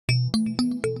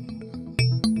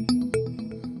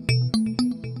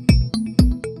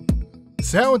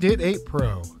SoundIt 8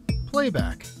 Pro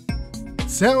Playback.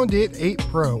 SoundIt 8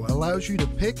 Pro allows you to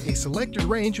pick a selected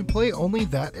range and play only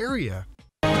that area.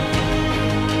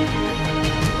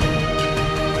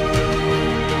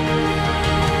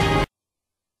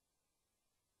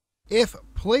 If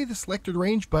Play the Selected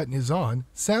Range button is on,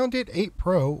 SoundIt 8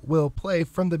 Pro will play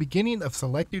from the beginning of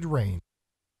selected range.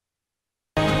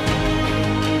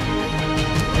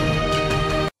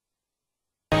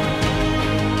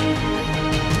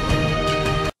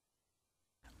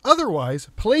 Otherwise,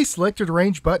 Play Selected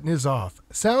Range button is off.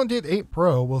 SoundIt 8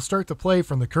 Pro will start to play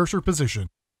from the cursor position.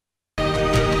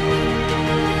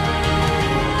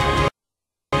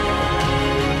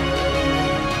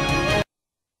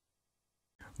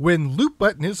 When Loop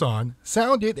button is on,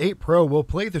 SoundIt 8 Pro will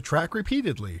play the track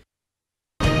repeatedly.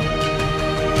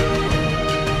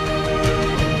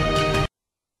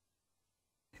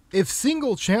 If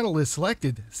Single Channel is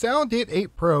selected, SoundIt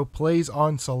 8 Pro plays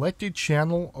on selected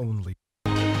channel only.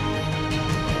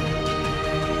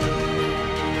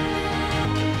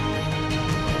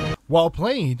 While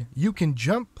playing, you can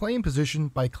jump playing position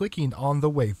by clicking on the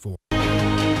waveform.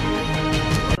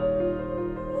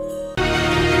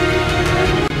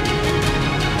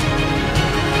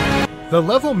 The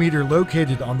level meter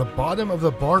located on the bottom of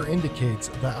the bar indicates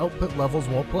the output levels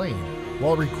while playing.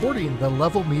 While recording, the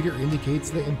level meter indicates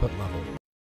the input level.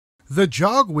 The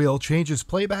jog wheel changes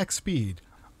playback speed.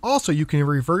 Also, you can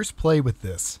reverse play with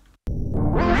this.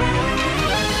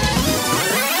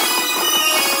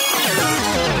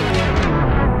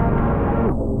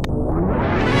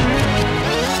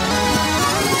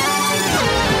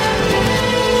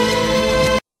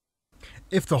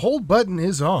 If the hold button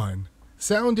is on,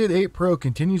 SoundIt 8 Pro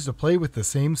continues to play with the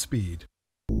same speed.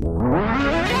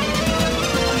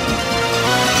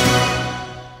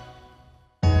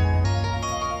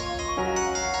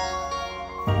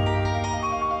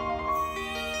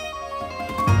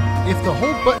 If the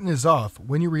hold button is off,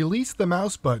 when you release the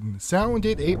mouse button,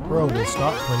 SoundIt 8 Pro will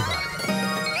stop playback.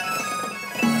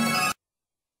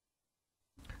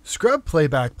 Scrub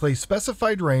playback plays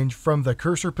specified range from the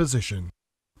cursor position.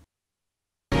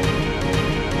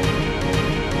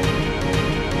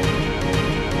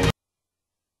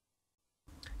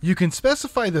 You can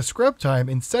specify the scrub time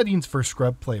in settings for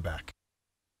scrub playback.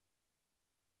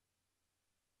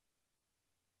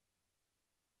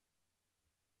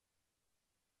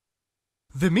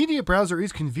 The media browser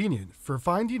is convenient for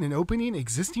finding and opening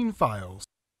existing files.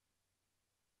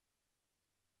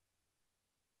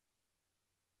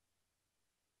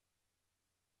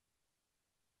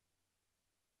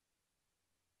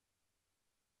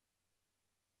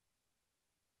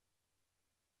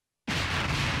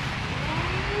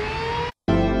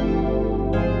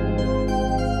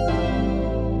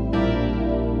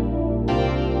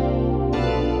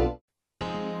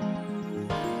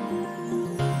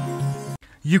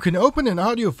 You can open an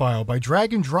audio file by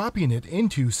drag and dropping it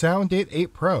into SoundIt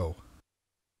 8 Pro.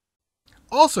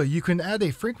 Also, you can add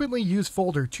a frequently used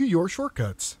folder to your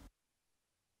shortcuts.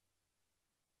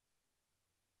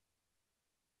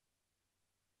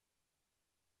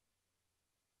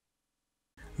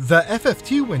 The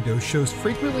Fft window shows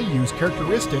frequently used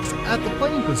characteristics at the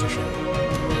playing position.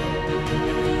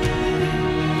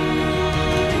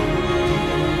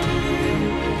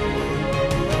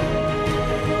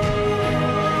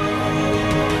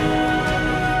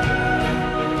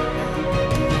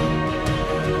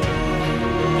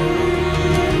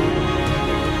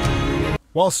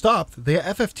 While stopped, the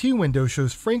Fft window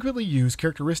shows frequently used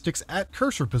characteristics at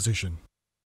cursor position.